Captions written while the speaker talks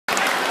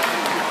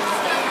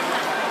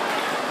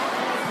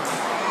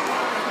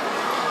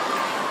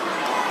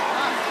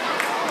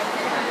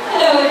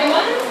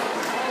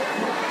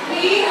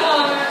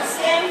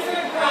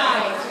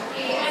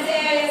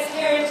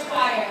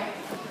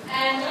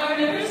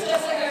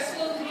just like our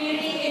school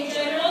community in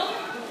general,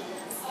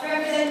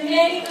 represent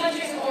many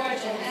countries of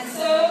origin, and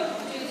so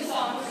do the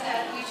songs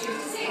that we choose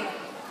to sing.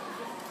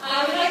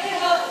 We'd like to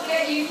help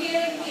get you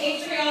feeling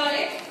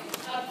patriotic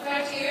up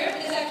front here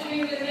this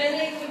afternoon with a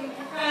medley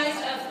comprised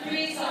of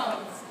 3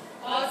 songs: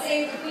 God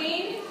Save the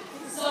Queen,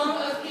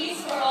 Song of Peace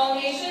for All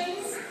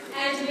Nations,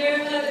 and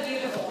America the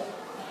Beautiful.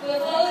 We'll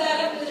follow that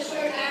up with a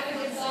short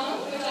African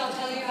song, which I'll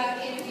tell you about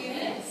in a few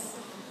minutes.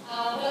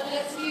 But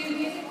let's view the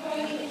music from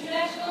the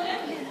international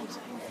anthem.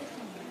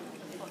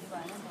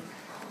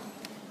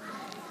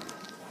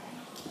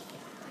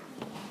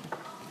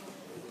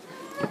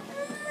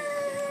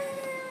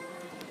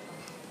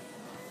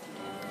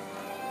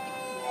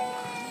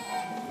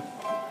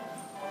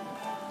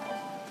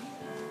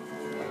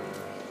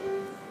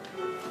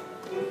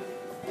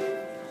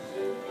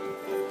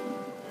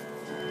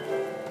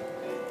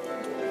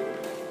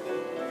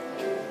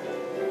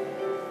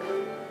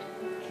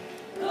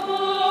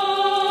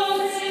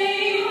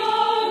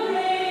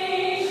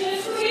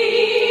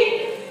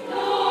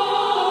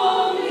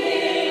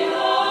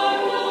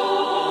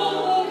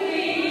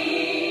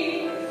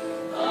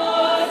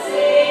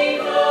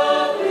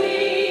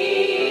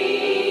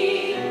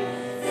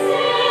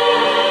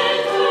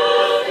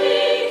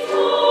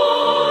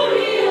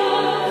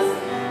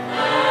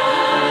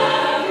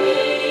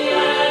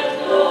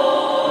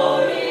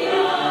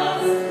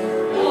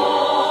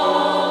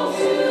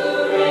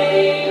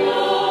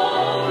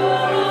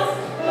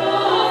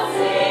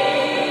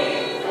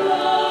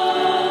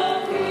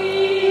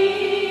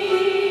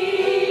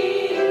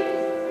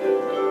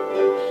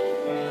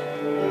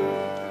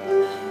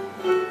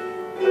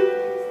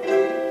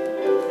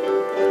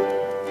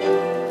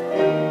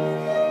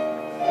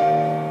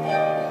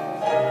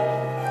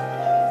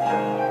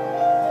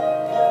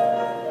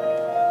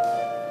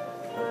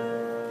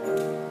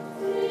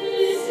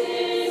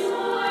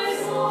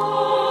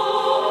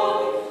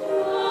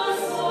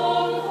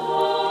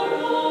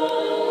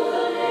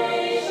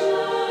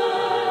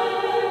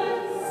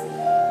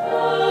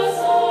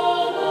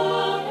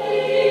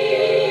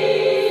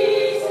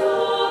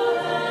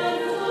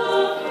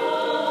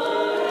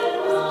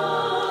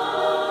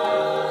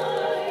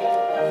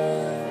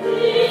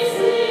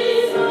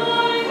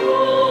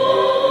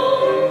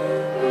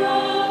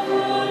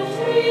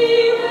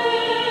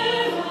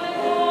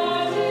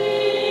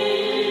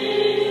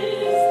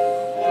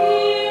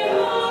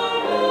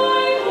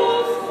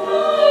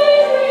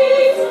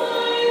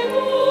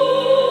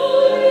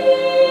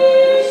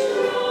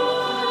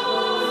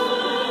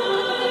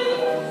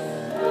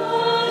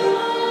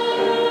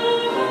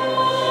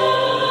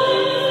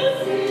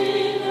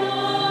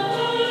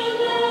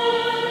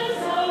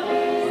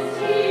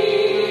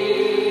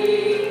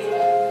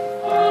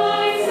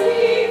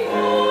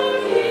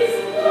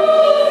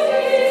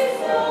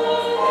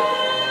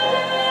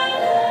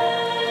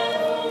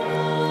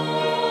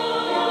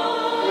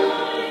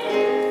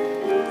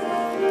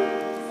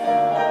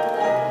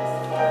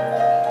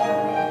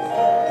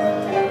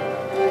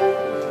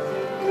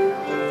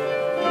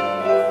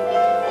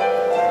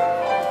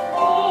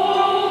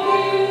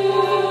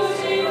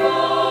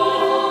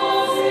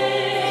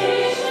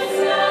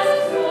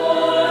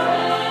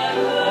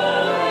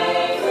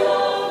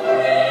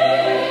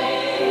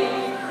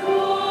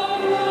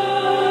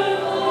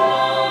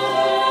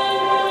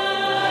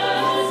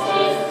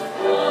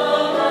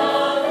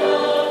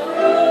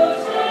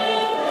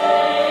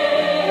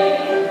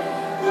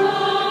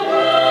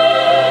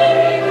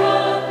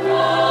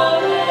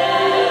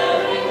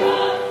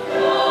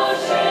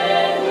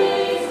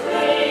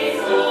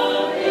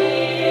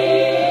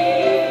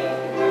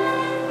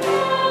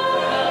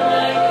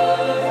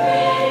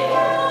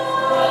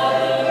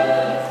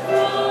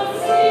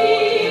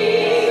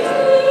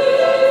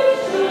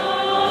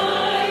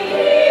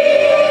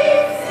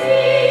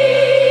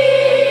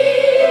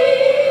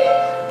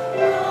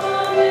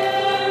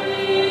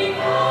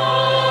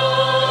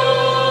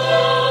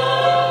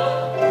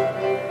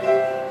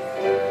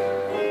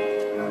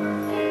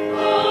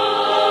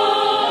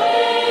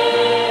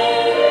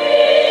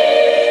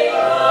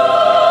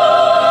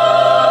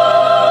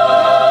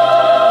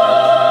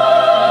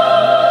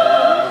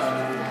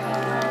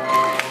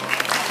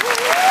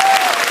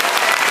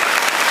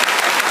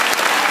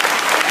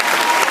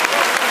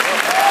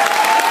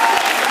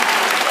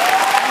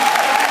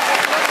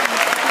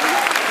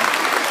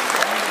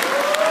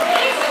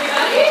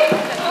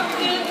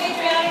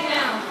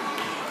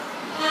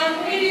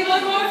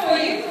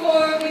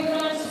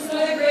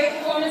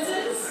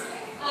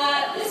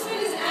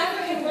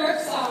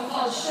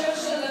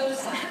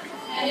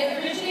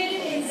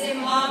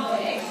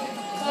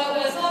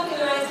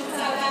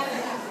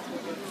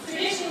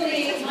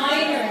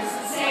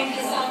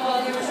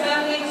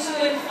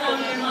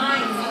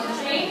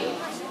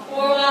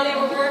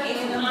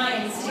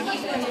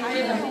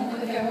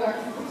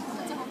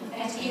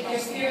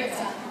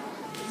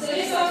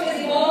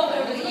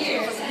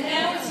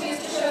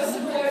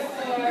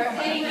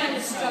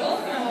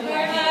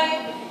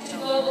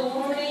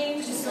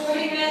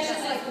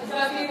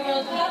 Rugby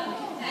World Cup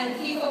and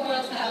FIFA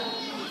World Cup.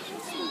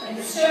 And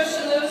the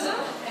socialism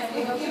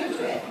we hope you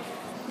enjoy it.